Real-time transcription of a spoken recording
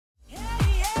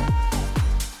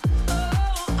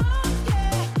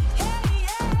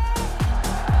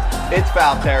It's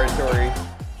foul territory.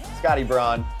 Scotty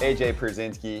Braun, AJ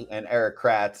Pierzynski, and Eric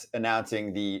Kratz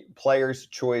announcing the Players'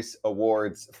 Choice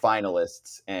Awards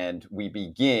finalists. And we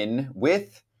begin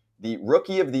with the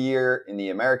Rookie of the Year in the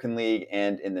American League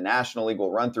and in the National League.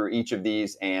 We'll run through each of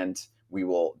these and we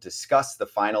will discuss the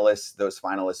finalists. Those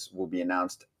finalists will be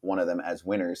announced, one of them as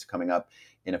winners, coming up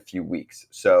in a few weeks.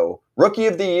 So, Rookie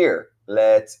of the Year,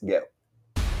 let's go.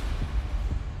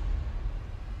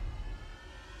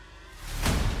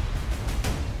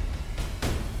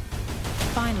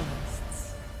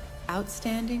 Finalists.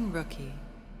 Outstanding Rookie,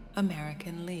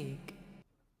 American League.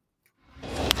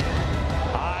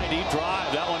 High deep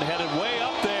drive. That one headed way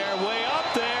up there,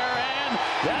 and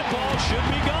that ball should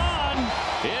be gone.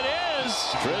 It is.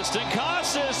 Tristan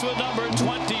Casas with number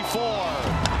 24.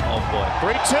 Oh, boy.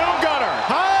 3-2 Gunner.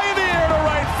 High in the air to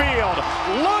right field.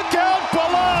 Look out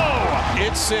below.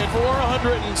 It's at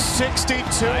 462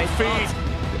 feet.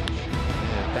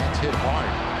 And that's hit hard.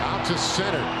 Out to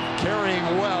center. Carrying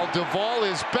well. Duvall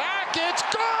is back. It's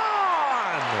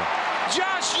gone.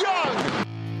 Josh Young.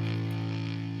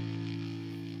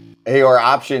 Your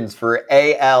options for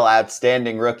AL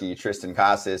Outstanding Rookie: Tristan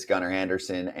Casas, Gunnar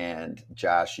Henderson, and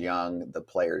Josh Young. The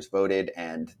players voted,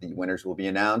 and the winners will be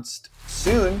announced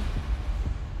soon.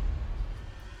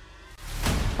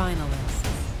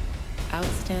 Finalists.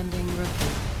 Outstanding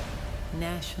Rookie,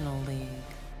 National League.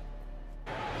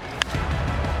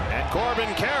 And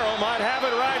Corbin Carroll might have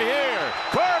it right here.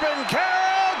 Corbin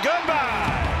Carroll, goodbye.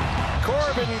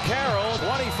 Corbin Carroll,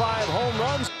 25 home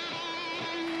runs.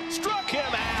 Struck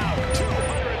him out.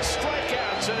 200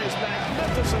 strikeouts in his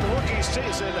magnificent rookie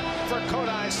season for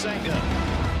Kodai Senga.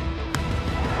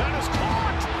 That is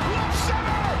caught. Left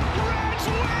center. Reds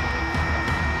win.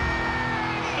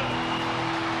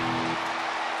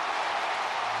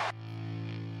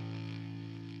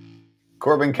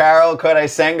 Corbin Carroll, Kodai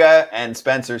Senga, and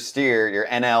Spencer Steer, your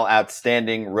NL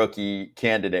Outstanding Rookie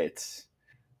candidates.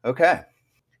 Okay,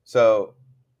 so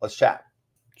let's chat.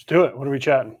 Let's do it. What are we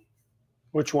chatting?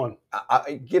 Which one?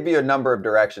 I give you a number of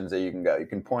directions that you can go. You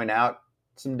can point out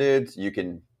some dudes. You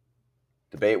can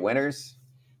debate winners.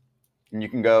 And you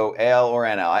can go AL or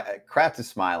NL. Kratz is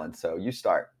smiling, so you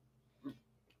start.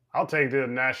 I'll take the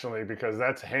National League because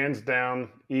that's hands down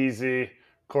easy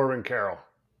Corbin Carroll.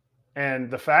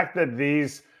 And the fact that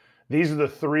these are the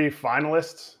three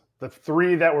finalists, the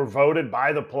three that were voted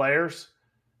by the players,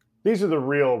 these are the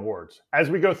real awards. As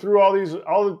we go through all these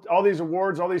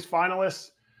awards, all these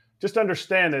finalists, just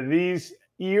understand that these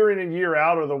year in and year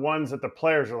out are the ones that the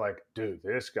players are like, dude,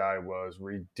 this guy was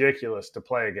ridiculous to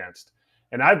play against.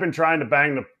 And I've been trying to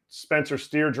bang the Spencer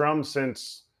Steer drum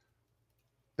since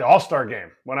the All-Star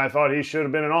game when I thought he should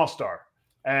have been an All-Star.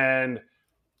 And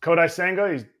Kodai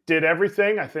Senga, he did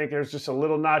everything. I think there's just a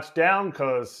little notch down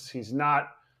because he's not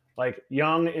like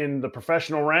young in the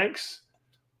professional ranks.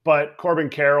 But Corbin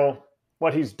Carroll,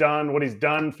 what he's done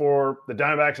for the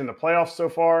Diamondbacks in the playoffs so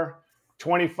far,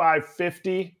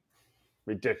 25-50,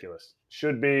 ridiculous.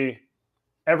 Should be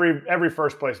every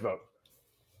first place vote.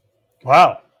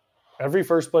 Wow. Every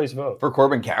first place vote. For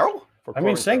Corbin Carroll?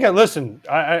 Senga, listen,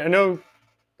 I know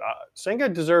Senga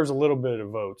deserves a little bit of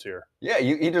votes here. Yeah,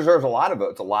 he deserves a lot of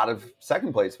votes, a lot of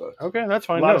second place votes. Okay, that's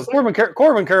fine. No,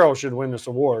 Corbin Carroll should win this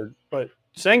award. But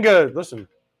Senga, listen,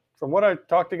 from what I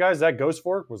talked to guys, that Ghost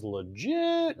Fork was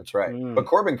legit. That's right. But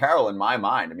Corbin Carroll, in my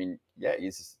mind, I mean, yeah,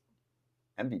 he's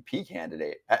MVP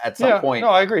candidate at some point. No,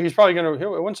 I agree. He's probably going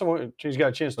to win some. He's got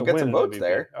a chance to get win some votes MVP.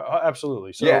 there.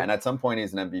 Absolutely. So, yeah, and at some point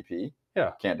he's an MVP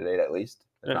candidate at least.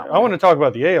 I want to talk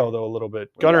about the AL though a little bit.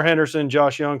 Gunnar Henderson,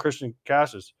 Josh Young, Tristan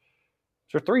Casas. Is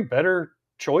there three better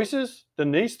choices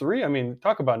than these three? I mean,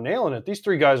 talk about nailing it. These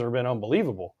three guys have been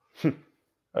unbelievable.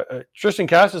 Tristan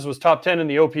Casas was top 10 in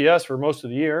the OPS for most of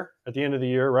the year. At the end of the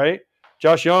year, right?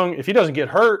 Josh Young, if he doesn't get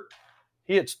hurt,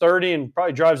 he hits 30 and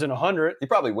probably drives in 100. He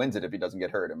probably wins it if he doesn't get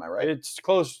hurt. Am I right? It's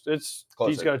close. He's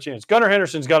got a chance. Gunnar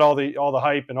Henderson's got all the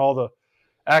hype and all the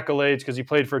accolades because he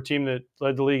played for a team that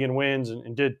led the league in wins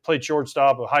and played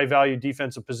shortstop, a high value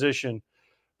defensive position.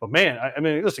 But man, I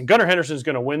mean, listen, Gunnar Henderson's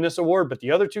going to win this award. But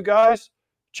the other two guys,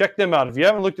 check them out. If you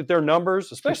haven't looked at their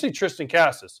numbers, especially Tristan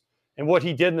Casas and what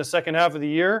he did in the second half of the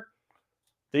year,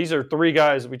 these are three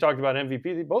guys that we talked about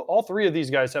MVP. All three of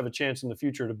these guys have a chance in the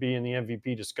future to be in the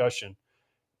MVP discussion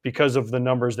because of the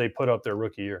numbers they put up their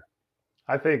rookie year.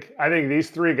 I think these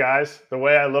three guys, the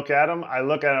way I look at them,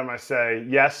 I say,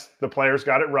 yes, the players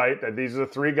got it right, that these are the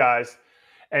three guys.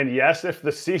 And yes, if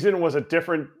the season was a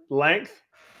different length,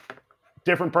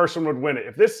 different person would win it.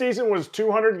 If this season was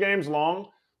 200 games long,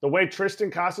 the way Tristan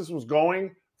Casas was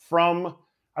going from,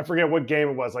 I forget what game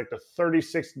it was, like the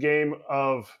 36th game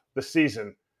of the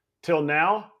season till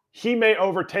now, he may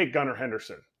overtake Gunnar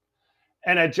Henderson.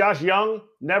 And at Josh Young,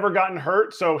 never gotten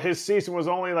hurt, so his season was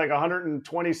only like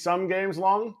 120-some games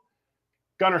long.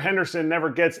 Gunnar Henderson never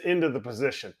gets into the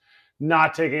position.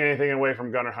 Not taking anything away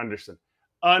from Gunnar Henderson.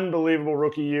 Unbelievable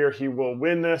rookie year. He will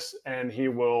win this, and he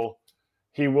will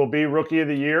be Rookie of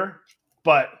the Year.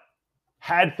 But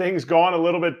had things gone a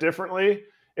little bit differently,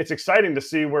 it's exciting to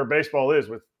see where baseball is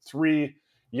with 3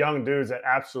 young dudes that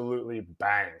absolutely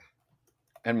bang.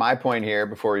 And my point here,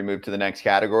 before we move to the next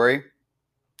category,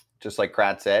 just like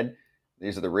Krat said,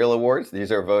 these are the real awards.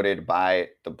 These are voted by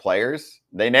the players.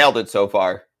 They nailed it so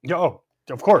far. Oh,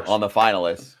 of course. On the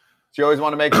finalists. So you always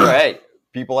want to make sure, hey,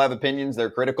 people have opinions. They're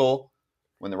critical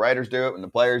when the writers do it, when the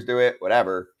players do it,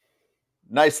 whatever.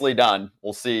 Nicely done.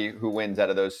 We'll see who wins out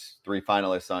of those 3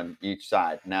 finalists on each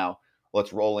side. Now,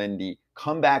 let's roll in the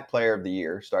comeback player of the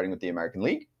year, starting with the American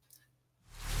League.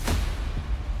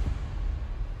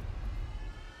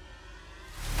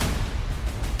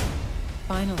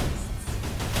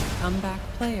 Finalists. Comeback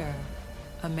player,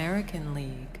 American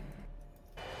League.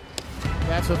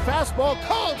 That's a fastball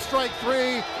called strike 3,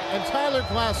 and Tyler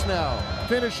Glasnow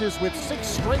finishes with 6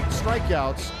 straight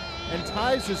strikeouts and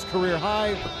ties his career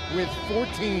high with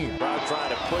 14. Crowd trying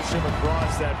to push him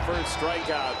across that first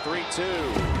strikeout. 3-2.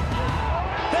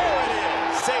 There it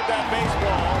is. Save that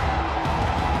baseball.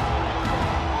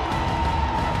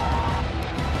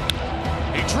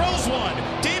 He drills one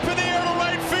deep in the air to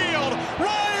right field.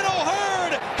 Ryan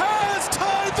O'Hearn has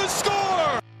tied the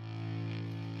score.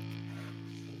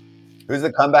 Who's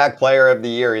the comeback player of the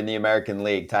year in the American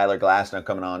League? Tyler Glasnow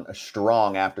coming on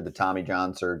strong after the Tommy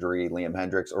John surgery. Liam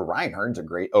Hendricks or Ryan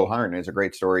O'Hearn is a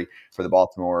great story for the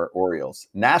Baltimore Orioles.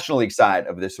 National League side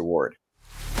of this award.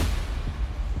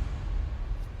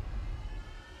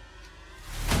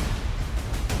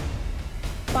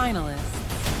 Finalists.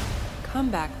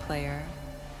 Comeback player,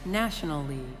 National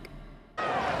League.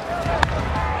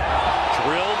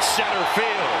 Drilled center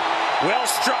field. Well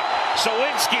struck.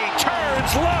 Sawinski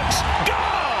turns, looks,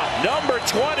 gone! Number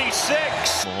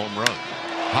 26. Home run.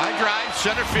 High drive,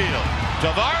 center field.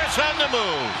 Tavares on the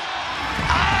move.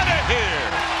 Out of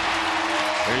here!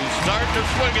 He's starting to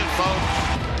swing it, folks.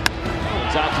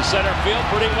 It's out to center field,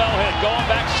 pretty well hit. Going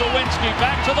back, Sawinski,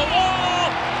 back to the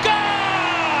wall.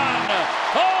 Gone!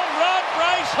 Home run,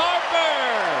 Bryce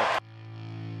Harper!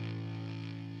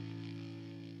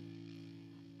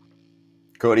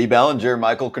 Cody Bellinger,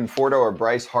 Michael Conforto, or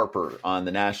Bryce Harper on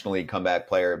the National League Comeback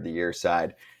Player of the Year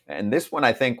side. And this one,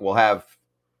 I think, will have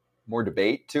more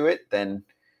debate to it than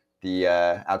the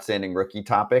outstanding rookie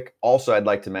topic. Also, I'd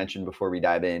like to mention before we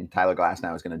dive in, Tyler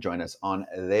Glasnow is going to join us on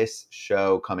this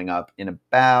show coming up in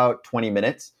about 20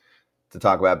 minutes to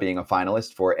talk about being a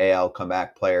finalist for AL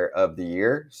Comeback Player of the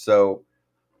Year. So,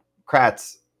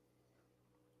 Kratz,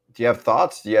 do you have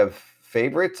thoughts? Do you have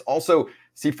favorites? Also,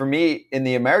 see, for me, in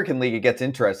the American League, it gets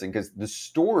interesting because the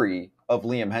story of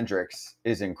Liam Hendricks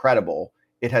is incredible.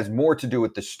 It has more to do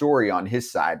with the story on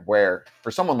his side, where for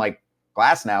someone like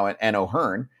Glasnow and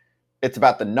O'Hearn, it's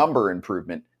about the number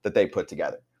improvement that they put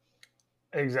together.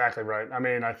 Exactly right. I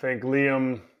mean, I think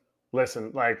Liam,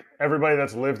 listen, like everybody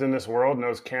that's lived in this world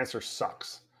knows cancer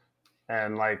sucks.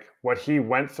 And like what he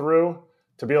went through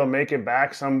to be able to make it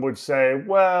back, some would say,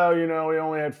 well, he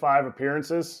only had 5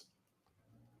 appearances.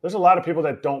 There's a lot of people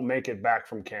that don't make it back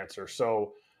from cancer.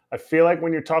 So I feel like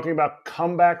when you're talking about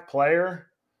comeback player,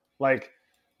 like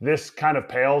this kind of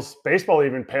pales, baseball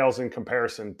even pales in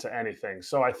comparison to anything.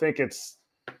 So I think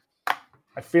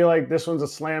I feel like this one's a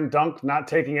slam dunk, not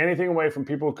taking anything away from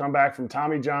people who come back from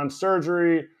Tommy John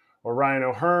surgery or Ryan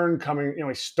O'Hearn coming,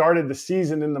 he started the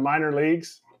season in the minor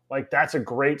leagues. Like that's a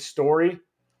great story.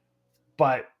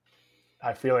 But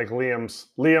I feel like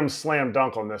Liam's slam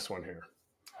dunk on this one here.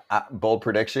 Bold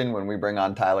prediction, when we bring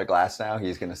on Tyler Glasnow,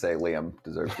 he's going to say Liam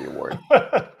deserves the award.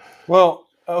 Well,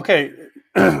 okay.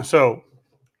 So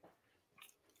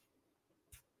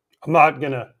I'm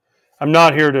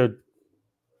not here to,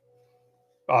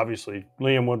 obviously,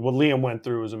 what Liam went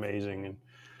through was amazing. And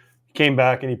he came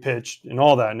back and he pitched and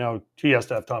all that. Now he has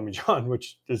to have Tommy John,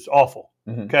 which is awful.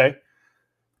 Mm-hmm. Okay.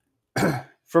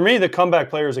 For me, the comeback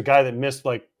player is a guy that missed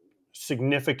like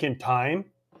significant time.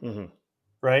 Mm-hmm.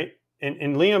 Right.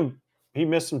 And Liam, he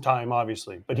missed some time,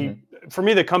 obviously. But for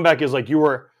me, the comeback is like you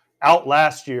were out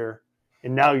last year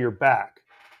and now you're back.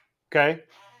 Okay?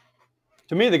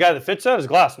 To me, the guy that fits that is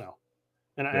Glasnow.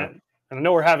 And I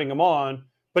know we're having him on,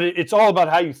 but it's all about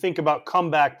how you think about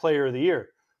comeback player of the year.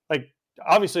 Like,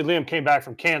 obviously, Liam came back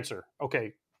from cancer.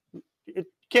 Okay, it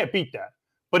can't beat that.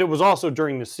 But it was also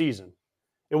during the season.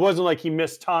 It wasn't like he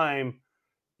missed time.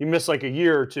 He missed like a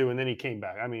year or two, and then he came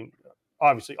back. I mean,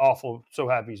 obviously awful. So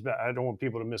happy he's back. I don't want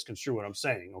people to misconstrue what I'm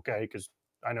saying, okay? Because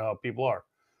I know how people are.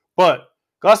 But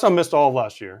Glasnow missed all of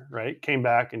last year, right? Came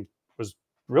back and was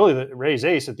really the Rays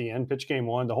ace at the end, pitch game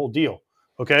 1, the whole deal,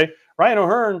 okay? Ryan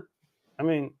O'Hearn, I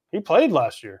mean, he played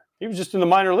last year. He was just in the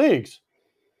minor leagues.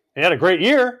 He had a great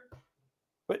year.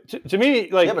 But to me,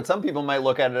 like... Yeah, but some people might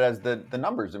look at it as the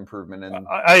numbers improvement. And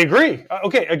I agree.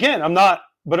 Okay, again, I'm not...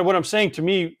 But what I'm saying, to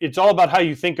me, it's all about how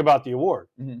you think about the award,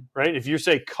 right? If you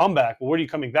say comeback, well, what are you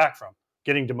coming back from?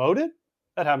 Getting demoted?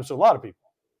 That happens to a lot of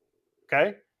people,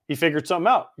 okay? He figured something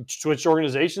out. He switched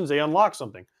organizations. They unlocked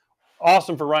something.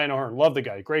 Awesome for Ryan O'Hearn. Love the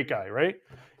guy. Great guy, right?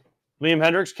 Liam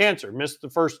Hendriks, cancer. Missed the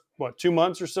first, 2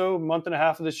 months or so, month and a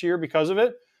half of this year because of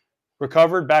it.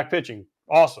 Recovered, back pitching.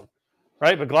 Awesome,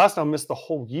 right? But Glasnow missed the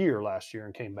whole year last year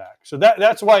and came back. So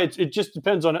that's why it just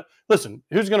depends on it. Listen,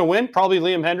 who's going to win? Probably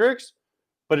Liam Hendriks.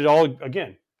 But it all,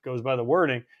 again, goes by the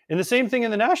wording. And the same thing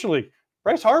in the National League.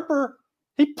 Bryce Harper,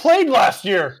 he played last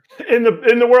year. In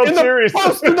the World Series.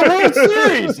 In the World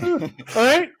Series. All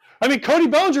right? I mean, Cody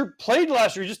Bellinger played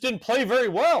last year. He just didn't play very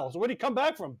well. So where did he come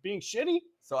back from? Being shitty?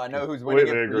 So I know who's winning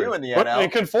it for you in the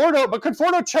NL. But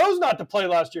Conforto chose not to play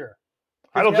last year.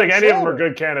 I don't think any of them are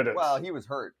good candidates. Well, he was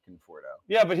hurt, Conforto.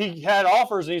 Yeah, but he had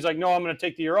offers, and he's like, no, I'm going to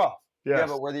take the year off. Yes. Yeah,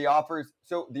 but were the offers –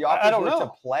 so the offers were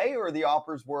to play, or the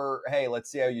offers were, hey,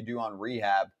 let's see how you do on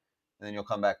rehab, and then you'll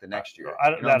come back the next year? I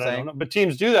don't know. But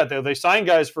teams do that, though. They sign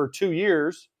guys for 2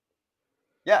 years.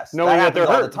 Yes. Knowing that they're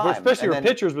hurt. The especially with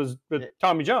pitchers with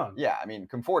Tommy John. Yeah, I mean,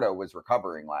 Conforto was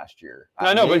recovering last year.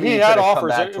 I know, but he had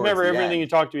offers. Remember, everything you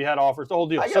talked to, he had offers, the whole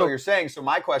deal. I get what you're saying. So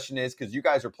my question is, because you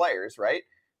guys are players, right?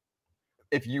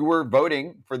 If you were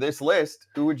voting for this list,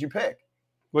 who would you pick?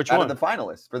 Which one? Out of the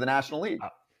finalists for the National League.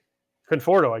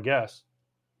 Conforto, I guess.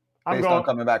 Based on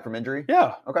coming back from injury?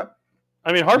 Yeah. Okay.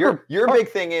 I mean, Harper. Your big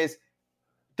thing is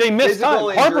they missed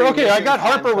time. Harper, okay, I got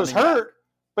Harper was hurt,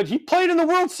 but he played in the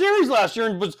World Series last year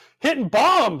and was hitting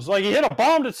bombs. Like, he hit a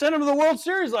bomb to send him to the World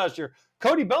Series last year.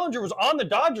 Cody Bellinger was on the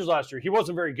Dodgers last year. He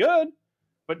wasn't very good,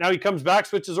 but now he comes back,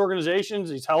 switches organizations.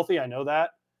 He's healthy. I know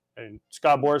that. And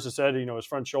Scott Boras has said, his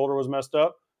front shoulder was messed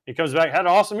up. He comes back, had an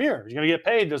awesome year. He's going to get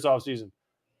paid this offseason.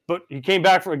 But he came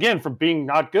back from being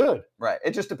not good. Right.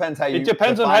 It just depends how you. It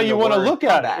depends on how you want to look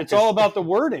at it. It's all about the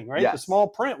wording, right? Yes. The small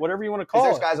print, whatever you want to call it.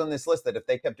 There's guys on this list that if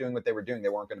they kept doing what they were doing, they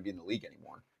weren't going to be in the league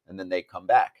anymore, and then they come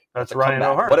back. That's Ryan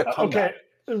O'Hearn. What a comeback.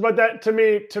 Okay, but that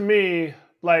to me,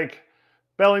 like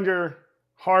Bellinger,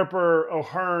 Harper,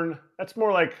 O'Hearn. That's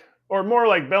more like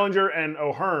Bellinger and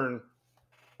O'Hearn.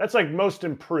 That's like most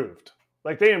improved.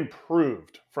 Like they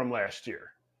improved from last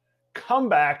year.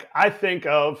 Comeback, I think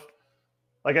of.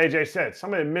 Like AJ said,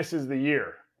 somebody misses the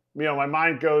year. My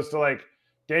mind goes to like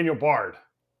Daniel Bard.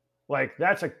 Like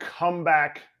that's a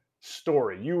comeback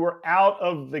story. You were out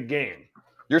of the game.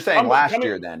 You're saying last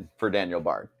year then for Daniel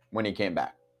Bard when he came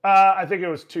back? I think it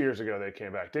was 2 years ago they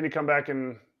came back. Didn't he come back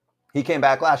in? He came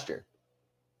back last year.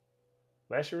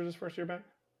 Last year was his first year back?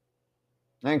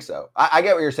 I think so. I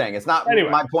get what you're saying. It's not. Anyway.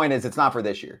 My point is it's not for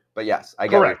this year. But yes, I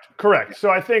get it. Correct.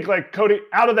 So I think like Cody,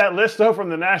 out of that list though from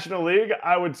the National League,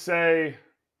 I would say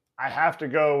I have to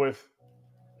go with,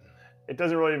 it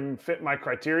doesn't really even fit my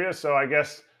criteria. So I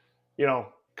guess,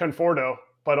 Conforto,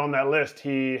 but on that list,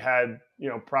 he had,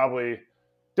 probably,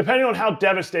 depending on how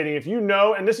devastating,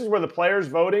 and this is where the players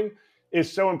voting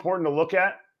is so important to look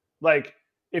at. Like,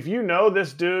 if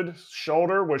this dude's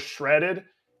shoulder was shredded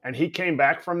and he came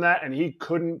back from that and he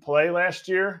couldn't play last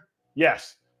year,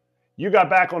 yes, you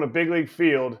got back on a big league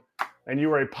field and you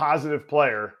were a positive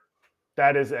player.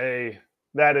 That is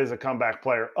a comeback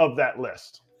player of that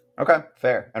list. Okay,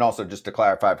 fair. And also, just to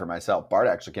clarify for myself, Bart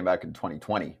actually came back in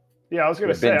 2020. Yeah, I was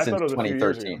going to say, I since thought it was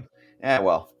 2013.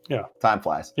 Yeah, time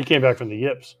flies. He came back from the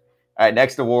yips. All right,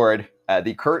 next award.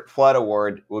 The Curt Flood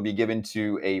Award will be given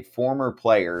to a former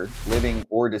player, living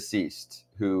or deceased,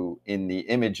 who, in the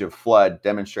image of Flood,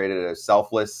 demonstrated a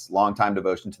selfless, long-time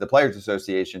devotion to the Players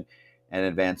Association and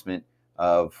advancement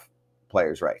of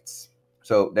players' rights.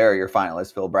 So there are your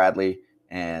finalists, Phil Bradley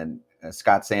and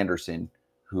Scott Sanderson,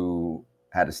 who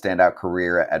had a standout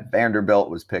career at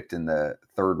Vanderbilt, was picked in the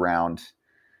 3rd round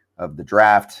of the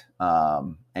draft,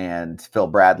 and Phil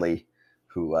Bradley,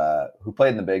 who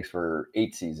played in the bigs for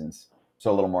 8 seasons. So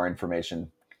a little more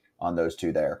information on those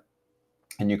two there.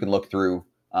 And you can look through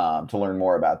to learn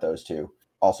more about those two.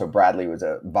 Also, Bradley was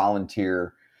a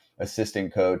volunteer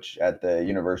assistant coach at the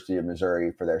University of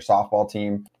Missouri for their softball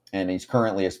team. And he's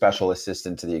currently a special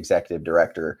assistant to the executive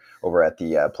director over at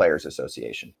the Players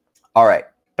Association. All right.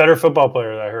 Better football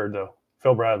player that I heard, though,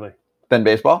 Phil Bradley. Than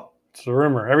baseball? It's a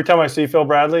rumor. Every time I see Phil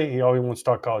Bradley, he always wants to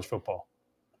talk college football.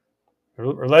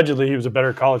 Allegedly, he was a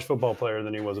better college football player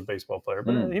than he was a baseball player,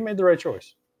 but he made the right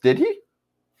choice. Did he?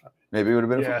 Maybe he would have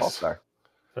been a football star.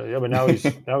 Yeah, but now he's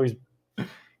he's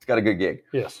got a good gig.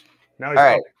 Yes. Now he's all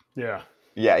right. Yeah.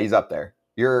 Yeah, he's up there.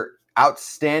 Your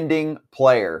outstanding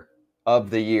player of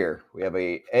the year. We have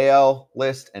a AL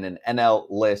list and an NL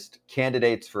list.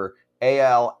 Candidates for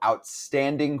AL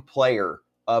outstanding player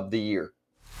of the year.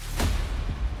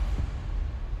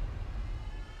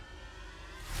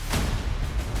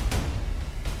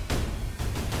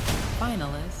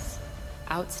 Finalists,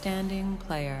 outstanding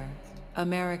player,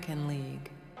 American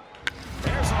League.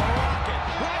 There's a rocket,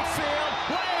 right field,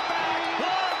 way back,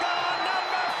 long gone,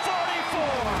 number 44,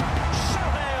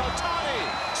 Shohei Ohtani.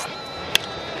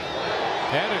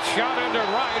 And it's shot into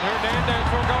right, Hernandez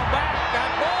will go back,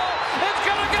 that ball, it's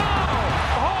gonna go!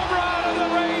 Home run and the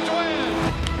Rays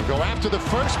win! Go after the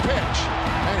first pitch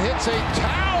and hits a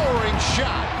towering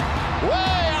shot.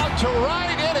 Way out to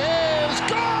right, it is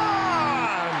gone!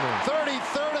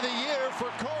 33rd of the year for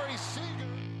Corey Seager.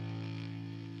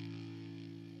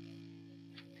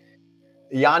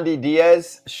 Yandy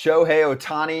Diaz, Shohei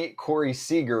Ohtani, Corey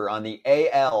Seager on the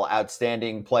AL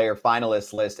Outstanding Player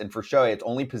finalist list. And for Shohei, it's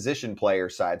only position player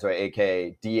side, so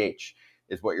aka DH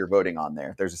is what you're voting on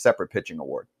there. There's a separate pitching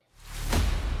award.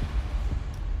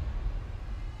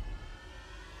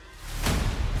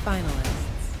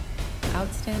 Finalists,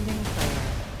 outstanding player,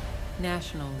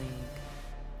 National League.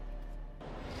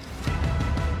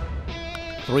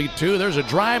 3-2, there's a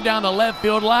drive down the left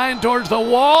field line towards the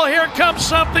wall. Here comes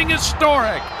something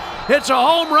historic. It's a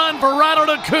home run for Ronald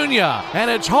Acuna, and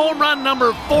it's home run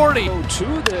number 40. To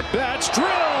the bats,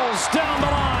 drills down the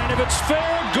line. If it's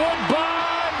fair,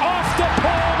 goodbye. Off the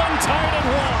pole and tied at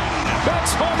one.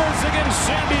 Betts homers against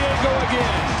San Diego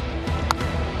again.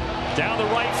 Down the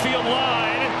right field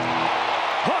line.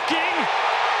 Hooking,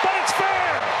 but it's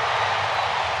fair.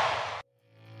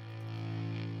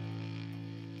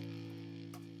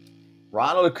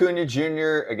 Ronald Acuna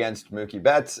Jr. against Mookie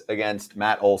Betts against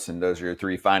Matt Olson. Those are your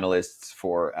three finalists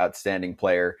for Outstanding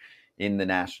Player in the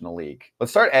National League.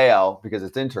 Let's start AL because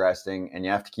it's interesting, and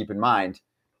you have to keep in mind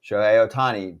Shohei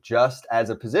Ohtani, just as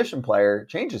a position player,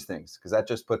 changes things because that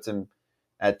just puts him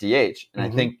at DH. And I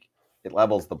think it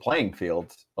levels the playing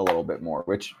field a little bit more,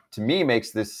 which to me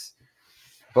makes this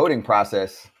voting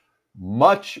process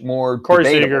much more Corey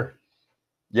debatable. Seager.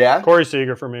 Yeah? Corey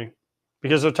Seager for me.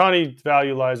 Because Ohtani's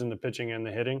value lies in the pitching and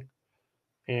the hitting.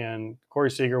 And Corey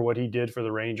Seager, what he did for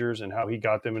the Rangers and how he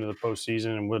got them into the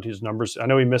postseason and what his numbers. I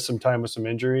know he missed some time with some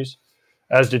injuries,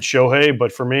 as did Shohei.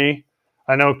 But for me,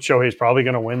 I know Shohei's probably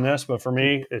going to win this. But for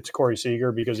me, it's Corey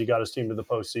Seager because he got his team to the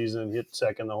postseason, hit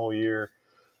second the whole year,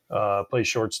 plays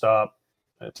shortstop.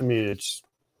 To me, it's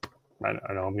I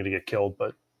know I'm going to get killed,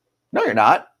 but No, you're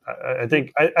not. I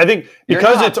think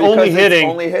because it's only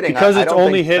hitting because it's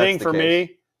only hitting for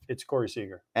me. It's Corey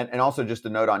Seager. And also just a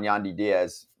note on Yandy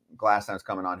Diaz. Glasnow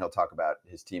coming on. He'll talk about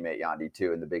his teammate Yandy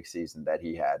too and the big season that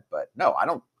he had. But no, I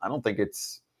don't think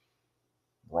it's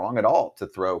wrong at all to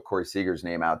throw Corey Seager's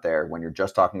name out there when you're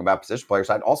just talking about position player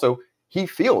side. Also, he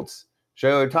fields.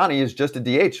 Shohei Ohtani is just a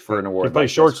DH for an award. He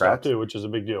plays shortstop too, which is a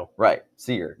big deal. Right.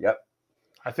 Seager. Yep.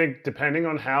 I think depending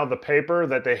on how the paper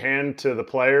that they hand to the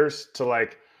players to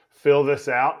like fill this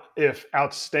out, if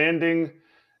outstanding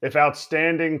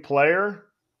player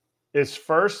is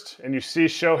first and you see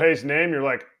Shohei's name, you're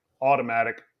like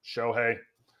automatic Shohei.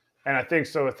 And I think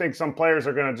some players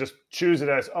are going to just choose it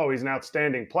as, oh, he's an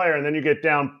outstanding player. And then you get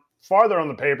down farther on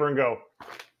the paper and go,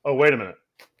 oh, wait a minute.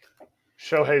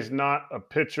 Shohei's not a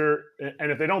pitcher.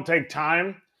 And if they don't take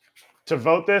time to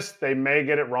vote this, they may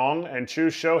get it wrong and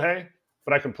choose Shohei.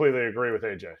 But I completely agree with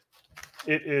AJ.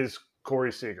 It is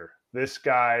Corey Seager. This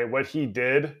guy, what he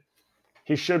did,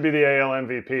 he should be the AL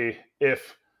MVP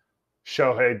if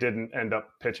Shohei didn't end up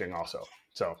pitching also.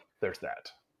 So there's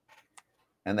that.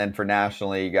 And then for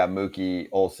nationally, you got Mookie,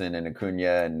 Olson, and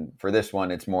Acuna. And for this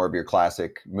one, it's more of your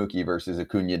classic Mookie versus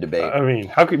Acuna debate. I mean,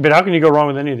 how can you go wrong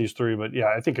with any of these three? But yeah,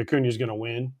 I think Acuna is going to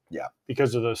win. Yeah,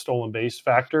 because of the stolen base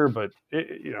factor. But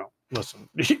listen,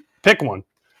 pick one.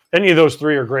 Any of those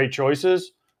three are great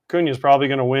choices. Acuna is probably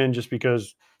going to win just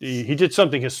because he did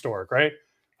something historic, right?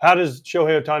 How does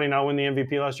Shohei Ohtani not win the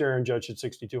MVP last year? Aaron Judge hit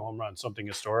 62 home runs, something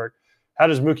historic. How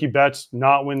does Mookie Betts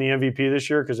not win the MVP this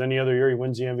year? Because any other year he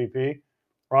wins the MVP.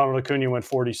 Ronald Acuna went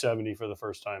 40-70 for the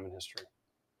first time in history.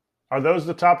 Are those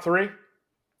the top three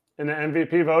in the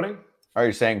MVP voting? Are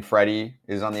you saying Freddie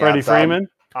is on the Freddie outside? Freeman?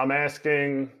 I'm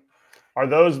asking, are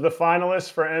those the finalists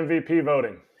for MVP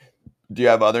voting? Do you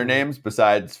have other names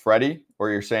besides Freddie? Or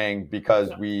you're saying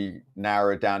because we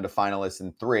narrow it down to finalists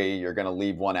in three, you're going to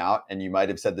leave one out? And you might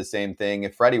have said the same thing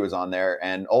if Freddie was on there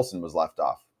and Olson was left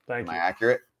off. Thank Am you. I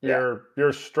accurate?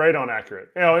 You're straight on accurate.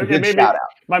 You know, Good shout out.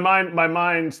 My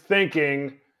mind's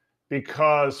thinking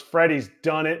because Freddie's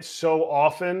done it so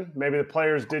often. Maybe the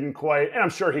players didn't quite, and I'm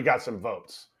sure he got some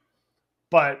votes,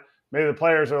 but maybe the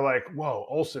players are like, "Whoa,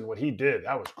 Olsen, what he did,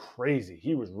 that was crazy.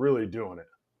 He was really doing it."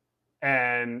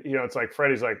 And it's like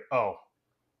Freddie's like, "Oh,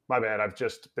 my bad. I've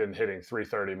just been hitting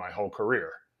 330 my whole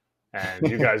career, and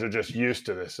you guys are just used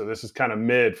to this. So this is kind of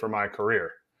mid for my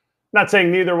career." Not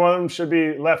saying neither one of them should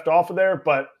be left off of there,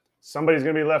 but somebody's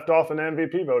going to be left off in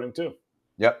MVP voting too.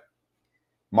 Yep.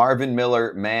 Marvin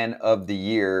Miller, Man of the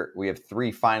Year. We have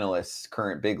 3 finalists,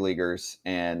 current big leaguers,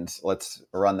 and let's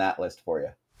run that list for you.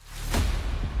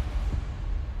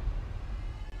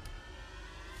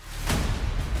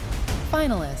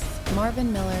 Finalists,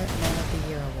 Marvin Miller Man of the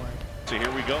Year Award. So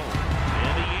here we go. In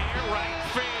the air, right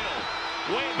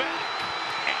field. Way back.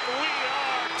 And we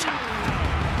are tied.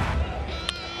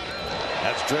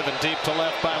 That's driven deep to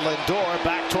left by Lindor.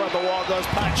 Back toward the wall goes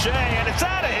Pache, and it's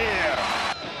out of here.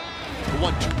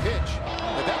 1-2 pitch.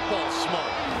 And that ball's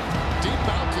smart. Deep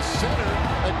out to center.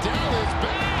 Adele is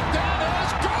back. That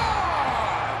is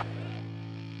gone.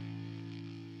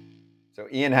 So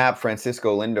Ian Happ,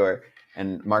 Francisco Lindor,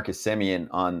 and Marcus Semien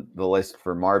on the list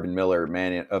for Marvin Miller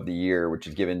Man of the Year, which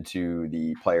is given to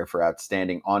the player for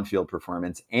outstanding on-field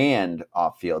performance and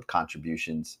off-field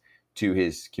contributions to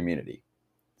his community.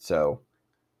 So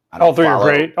all three are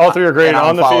great. All three are great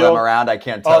on the field. Them around. I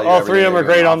can't tell you. All 3 of them are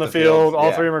great on the field.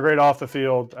 All 3 of them are great off the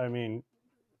field. I mean,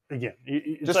 again,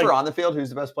 just like, for on the field, who's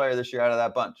the best player this year out of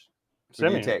that bunch? Who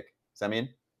do you take? Semien?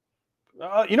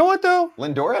 You know what though?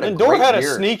 Lindor had a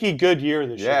sneaky good year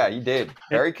this year. Yeah, he did.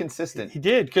 Very consistent. He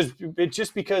did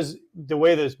because the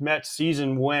way the Mets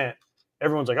season went,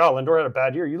 everyone's like, "Oh, Lindor had a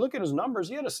bad year." You look at his numbers;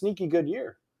 he had a sneaky good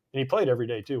year, and he played every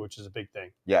day too, which is a big thing.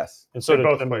 Yes, and so did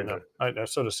both Semien.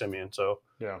 So does Semien. So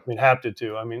yeah, I mean, Happ did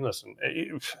too. I mean, listen,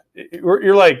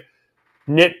 you're like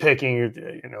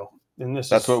nitpicking, and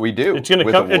that's what we do. It's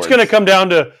going to come down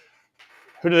to.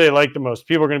 Who do they like the most?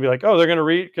 People are going to be like, "Oh, they're going to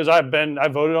read," because I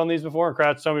voted on these before, and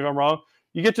Kratz, tell me if I'm wrong.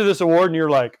 You get to this award, and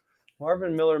you're like,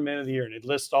 Marvin Miller Man of the Year, and it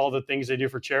lists all the things they do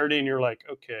for charity, and you're like,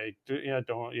 okay,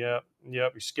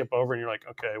 you skip over, and you're like,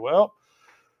 okay, well,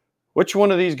 which one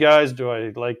of these guys do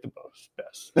I like the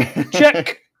best?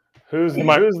 Check. Who's the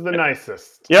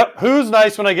nicest? Yep. Who's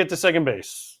nice when I get to second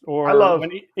base? Or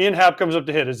when Ian Happ comes up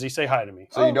to hit, does he say hi to me?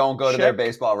 So you don't go to their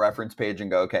baseball reference page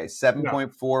and go, okay,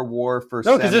 7.4 WAR for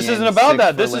no, because this isn't about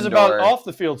that. This is about off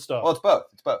the field stuff. Well,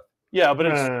 it's both. Yeah, but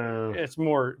it's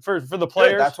more for the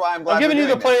players. Good, that's why I'm glad I'm giving you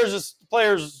the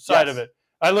players side yes. of it.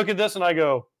 I look at this and I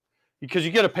go, because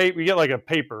you get like a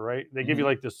paper, right? They give you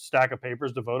like this stack of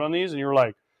papers to vote on these, and you're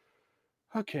like,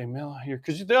 okay, Mel, here,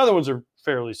 because the other ones are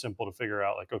fairly simple to figure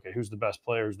out. Like, okay, who's the best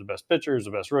player, who's the best pitcher, who's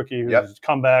the best rookie, who's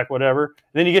comeback, whatever.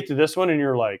 And then you get to this one, and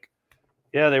you're like,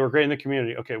 yeah, they were great in the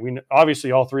community. Okay,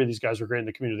 obviously all 3 of these guys were great in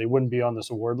the community. They wouldn't be on this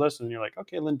award list. And you're like,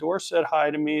 okay, Lindor said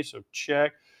hi to me, so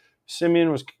check.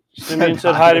 Semien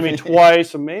said hi to me twice,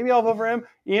 so maybe I'll vote for him.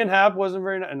 Ian Happ wasn't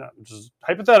very nice. Just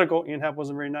hypothetical. Ian Happ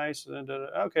wasn't very nice.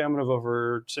 Okay, I'm going to vote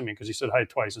for Semien because he said hi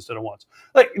twice instead of once.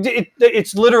 Like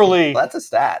it's literally. Well, that's a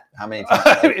stat. How many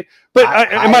times?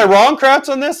 Am I wrong, Kratz,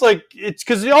 on this? Like it's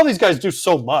because all these guys do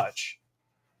so much.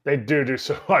 They do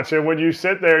so much, and when you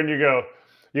sit there and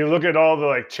you look at all the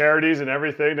like charities and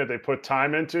everything that they put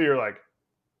time into, you're like,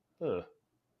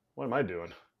 what am I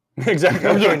doing? Exactly.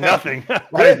 I'm doing nothing.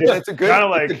 It's a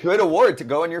good award to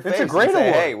go in your face. It's a great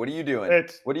award. Hey, what are you doing?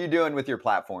 What are you doing with your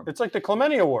platform? It's like the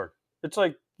Clemente Award. It's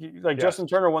like Justin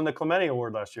Turner won the Clemente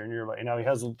Award last year, and you're like, he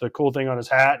has the cool thing on his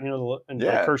hat, and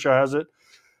Kershaw has it,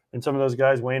 and some of those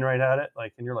guys, Wainwright had it,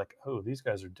 and you're like, oh, these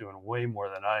guys are doing way more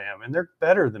than I am, and they're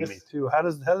better than me too. How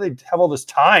do they have all this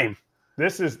time?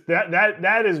 This is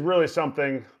that is really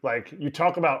something. Like, you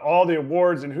talk about all the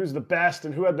awards and who's the best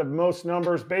and who had the most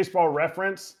numbers. Baseball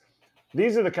Reference.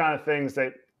 These are the kind of things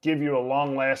that give you a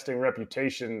long-lasting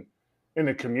reputation in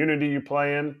the community you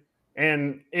play in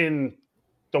and in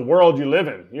the world you live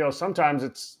in. Sometimes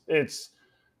it's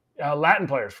Latin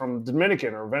players from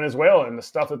Dominican or Venezuela and the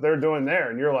stuff that they're doing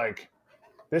there, and you're like,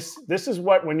 this is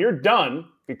what, when you're done,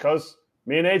 because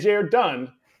me and AJ are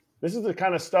done, this is the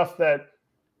kind of stuff that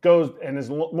goes and is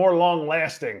more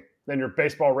long-lasting than your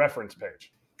Baseball Reference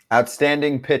page.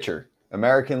 Outstanding pitcher.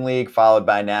 American League followed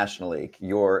by National League.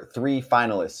 Your 3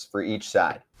 finalists for each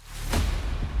side.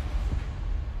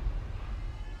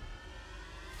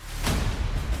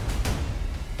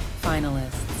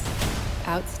 Finalists.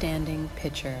 Outstanding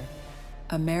pitcher.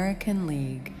 American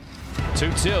League.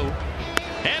 2-2.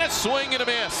 And a swing and a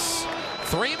miss.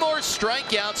 3 more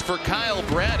strikeouts for Kyle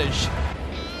Bradish.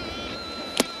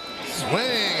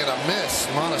 Swing and a miss.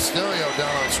 Monasterio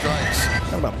down on strikes.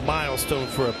 Kind of a milestone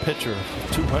for a pitcher.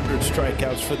 200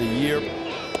 strikeouts for the year.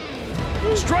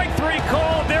 Strike 3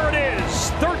 called. There it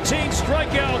is. 13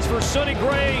 strikeouts for Sonny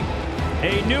Gray.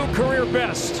 A new career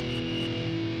best.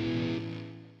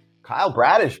 Kyle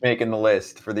Bradish making the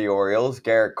list for the Orioles.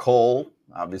 Garrett Cole,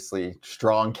 obviously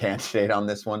strong candidate on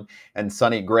this one, and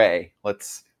Sonny Gray.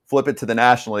 Let's flip it to the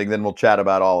National League, then we'll chat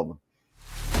about all of them.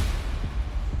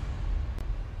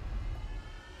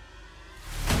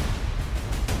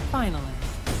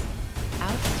 Finalists.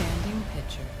 Outstanding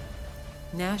pitcher.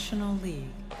 National League.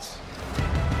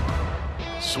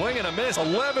 Swing and a miss.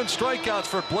 11 strikeouts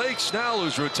for Blake Snell,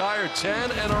 who's retired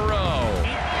 10 in a row.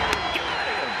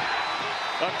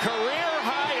 A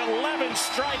career-high 11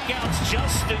 strikeouts,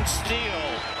 Justin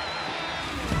Steele.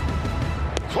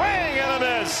 Swing and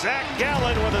a miss. Zach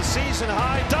Gallen with a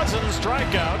season-high dozen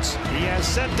strikeouts. He has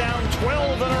set down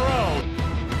 12 in a row.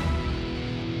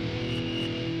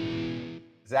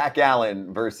 Zach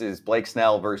Allen versus Blake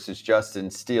Snell versus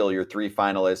Justin Steele, your 3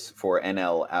 finalists for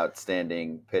NL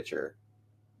Outstanding Pitcher.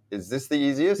 Is this the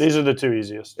easiest? These are the 2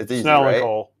 easiest. It's easy, Snell right? and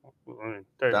Cole.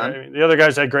 The other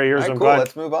guys had great years. All right, I'm cool. glad.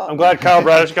 Let's move on. I'm glad Kyle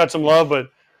Bradish got some love, but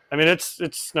I mean, it's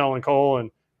Snell and Cole,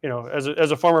 and you know, as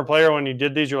a former player, when you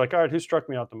did these, you're like, all right, who struck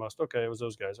me out the most? Okay, it was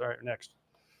those guys. All right, next.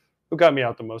 Who got me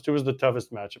out the most? Who was the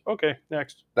toughest matchup? Okay,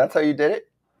 next. That's how you did it?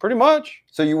 Pretty much.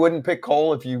 So you wouldn't pick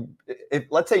Cole if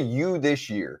let's say you this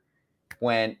year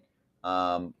went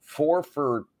 4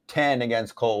 for 10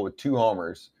 against Cole with 2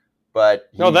 homers, but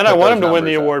no, then I want him to win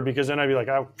the award because then I'd be like,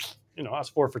 I was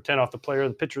 4 for 10 off the player of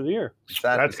the pitcher of the year.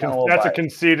 That's a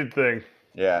conceited thing.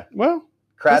 Yeah. Well,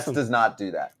 Kratz does not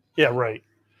do that. Yeah, right.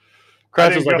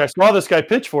 Kratz was like, I saw this guy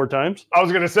pitch 4 times. I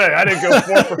was going to say, I didn't go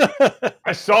 4 for –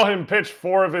 I saw him pitch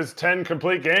 4 of his 10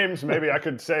 complete games. Maybe I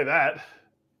could say that.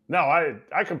 No,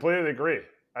 I completely agree.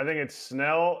 I think it's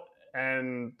Snell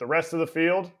and the rest of the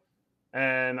field.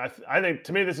 And I think,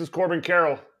 to me, this is Corbin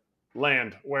Carroll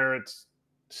land, where it's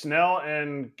Snell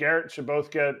and Garrett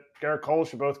Cole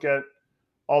should both get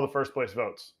all the first place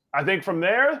votes. I think from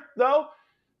there, though,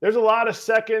 there's a lot of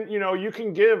second, you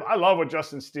can give. I love what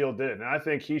Justin Steele did, and I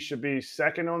think he should be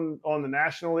second on the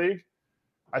National League.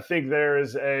 I think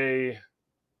there's a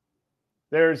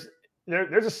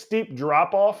steep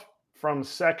drop off from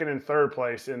second and third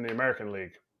place in the American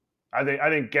League. I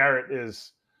think Garrett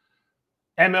is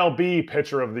MLB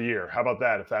Pitcher of the Year. How about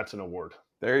that, if that's an award?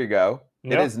 There you go.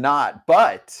 Yep. It is not,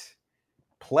 but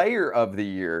Player of the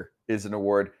Year is an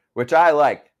award, which I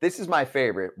like. This is my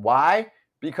favorite. Why?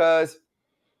 Because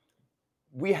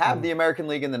we have the American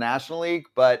League and the National League,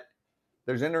 but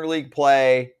there's interleague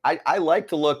play. I like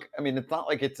to look. I mean, it's not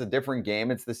like it's a different game.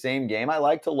 It's the same game. I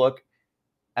like to look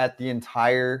at the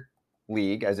entire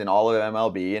league, as in all of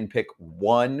MLB, and pick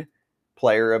one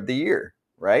Player of the Year,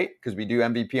 right? Because we do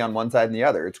MVP on one side and the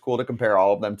other. It's cool to compare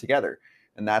all of them together.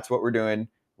 And that's what we're doing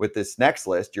with this next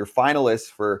list. Your finalists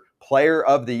for Player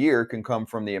of the Year can come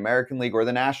from the American League or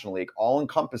the National League, all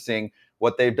encompassing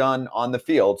what they've done on the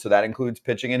field. So that includes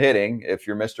pitching and hitting if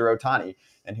you're Mr. Ohtani.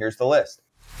 And here's the list.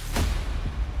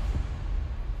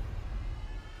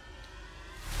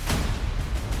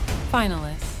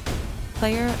 Finalists.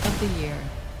 Player of the Year.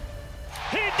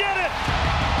 He did it!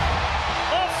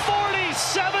 A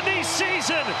 40-70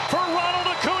 season for Ronald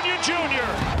Acuna Jr.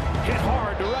 Hit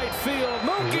hard to right field.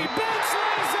 Mookie Betts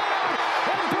lays out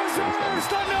and preserves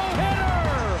the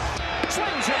no-hitter.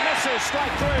 Swings and misses,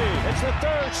 strike 3. It's the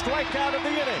 3rd strikeout of the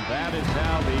inning. That is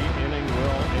how the inning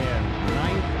will end.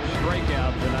 9th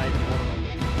strikeout tonight.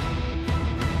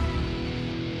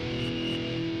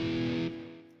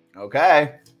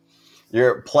 Okay.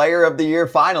 Your Player of the Year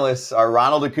finalists are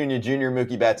Ronald Acuna Jr.,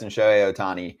 Mookie Betts, and Shohei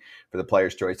Ohtani for the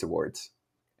Players' Choice Awards.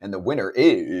 And the winner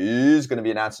is going to be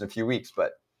announced in a few weeks,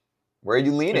 but where are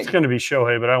you leaning? It's going to be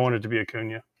Shohei, but I want it to be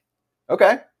Acuna.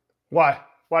 Okay. Why?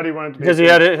 Why do you want it to be Because he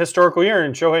had a historical year,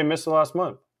 and Shohei missed the last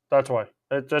month. That's why.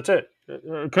 That's it.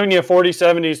 Acuna,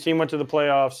 40-70, his team went to the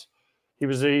playoffs.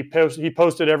 He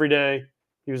posted every day.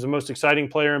 He was the most exciting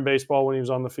player in baseball when he was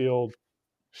on the field.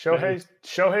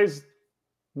 Shohei's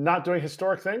not doing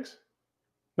historic things?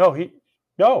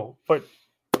 No, but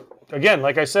again,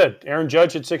 like I said, Aaron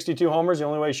Judge had 62 homers. The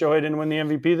only way Shohei didn't win the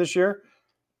MVP this year.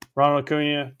 Ronald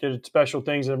Acuna did special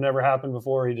things that have never happened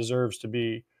before. He deserves to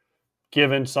be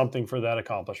given something for that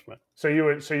accomplishment. So you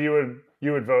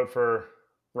would vote for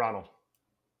Ronald?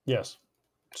 Yes.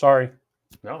 Sorry.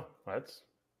 No, that's.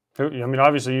 I mean,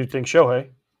 obviously you think Shohei.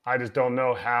 I just don't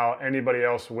know how anybody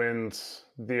else wins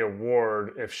the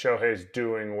award if Shohei's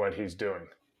doing what he's doing.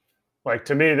 Like,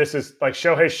 to me, this is like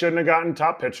Shohei shouldn't have gotten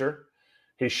top pitcher.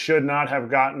 He should not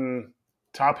have gotten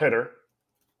top hitter.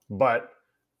 but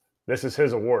this is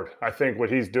his award. I think what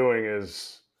he's doing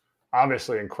is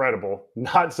obviously incredible.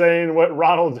 Not saying what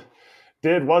Ronald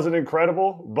did wasn't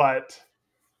incredible, but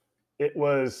it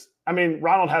was. I mean,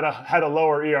 Ronald had a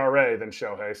lower ERA than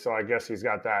Shohei, so I guess he's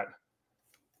got that.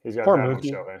 He's got Poor that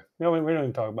Mookie. on Shohei. No, we don't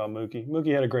even talk about Mookie.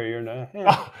 Mookie had a great year now.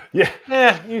 Oh,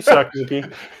 yeah. You suck,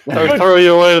 Mookie. Throw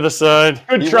you away to the side.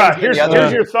 Good try. Here's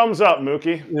your thumbs up,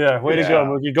 Mookie. Yeah, way to go,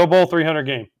 Mookie. Go bowl 300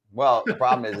 game. Well, the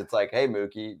problem is it's like, hey,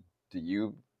 Mookie, do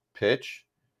you pitch?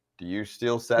 Do you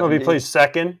steal 70? Well, he plays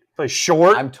second. Plays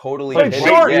short. I'm totally played kidding.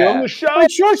 short. Yeah. On the show.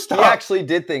 Played shortstop. He actually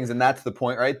did things, and that's the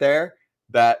point right there,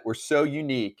 that were so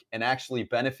unique and actually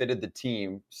benefited the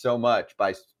team so much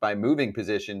by moving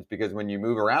positions, because when you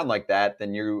move around like that,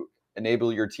 then you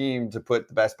enable your team to put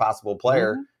the best possible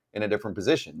player in a different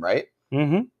position, right?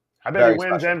 Mm-hmm. I bet he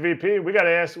wins MVP. We got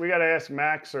to ask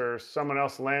Max or someone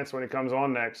else, Lance, when he comes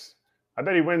on next. I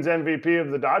bet he wins MVP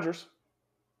of the Dodgers.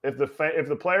 If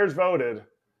the players voted,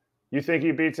 you think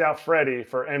he beats out Freddie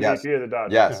for MVP of the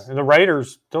Dodgers? Yes. Yeah. And the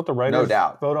Writers, don't the Writers no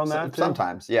doubt. vote on that too?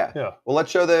 Sometimes, yeah. Yeah. Well,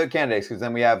 let's show the candidates, because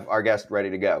then we have our guest ready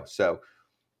to go. So,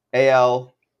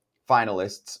 AL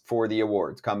finalists for the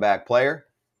awards. Comeback player,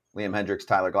 Liam Hendricks,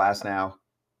 Tyler Glasnow,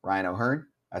 Ryan O'Hearn.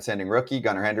 Outstanding rookie,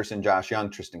 Gunnar Henderson, Josh Young,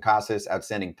 Tristan Casas.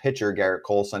 Outstanding pitcher, Garrett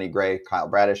Cole, Sonny Gray, Kyle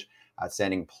Bradish.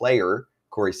 Outstanding player,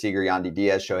 Corey Seager, Yandy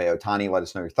Diaz, Shohei Ohtani. Let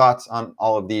us know your thoughts on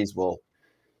all of these. We'll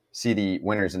see the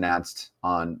winners announced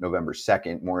on November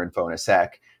 2nd. More info in a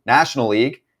sec. National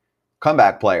League,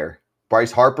 comeback player,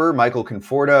 Bryce Harper, Michael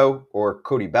Conforto, or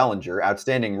Cody Bellinger.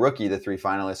 Outstanding rookie, the three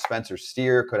finalists, Spencer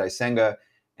Steer, Kodai Senga,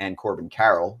 and Corbin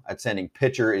Carroll. Outstanding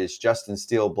pitcher is Justin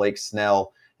Steele, Blake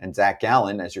Snell, and Zach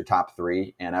Gallen as your top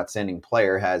three. And outstanding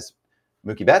player has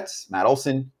Mookie Betts, Matt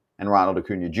Olson, and Ronald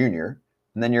Acuna Jr.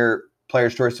 And then your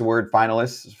Players' Choice Award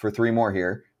finalists for three more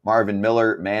here. Marvin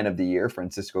Miller, Man of the Year,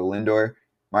 Francisco Lindor,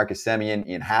 Marcus Semien,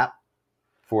 Ian Happ.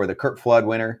 For the Curt Flood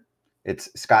winner, it's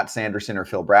Scott Sanderson or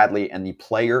Phil Bradley. And the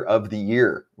Player of the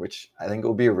Year, which I think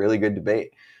will be a really good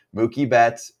debate, Mookie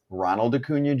Betts, Ronald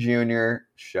Acuna Jr.,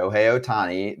 Shohei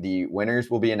Ohtani. The winners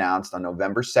will be announced on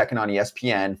November 2nd on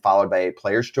ESPN, followed by a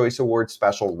Players' Choice Award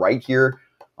special right here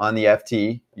on the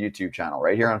FT YouTube channel,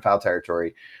 right here on Foul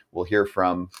Territory. We'll hear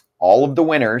from all of the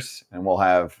winners, and we'll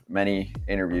have many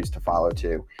interviews to follow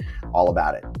too, all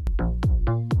about it.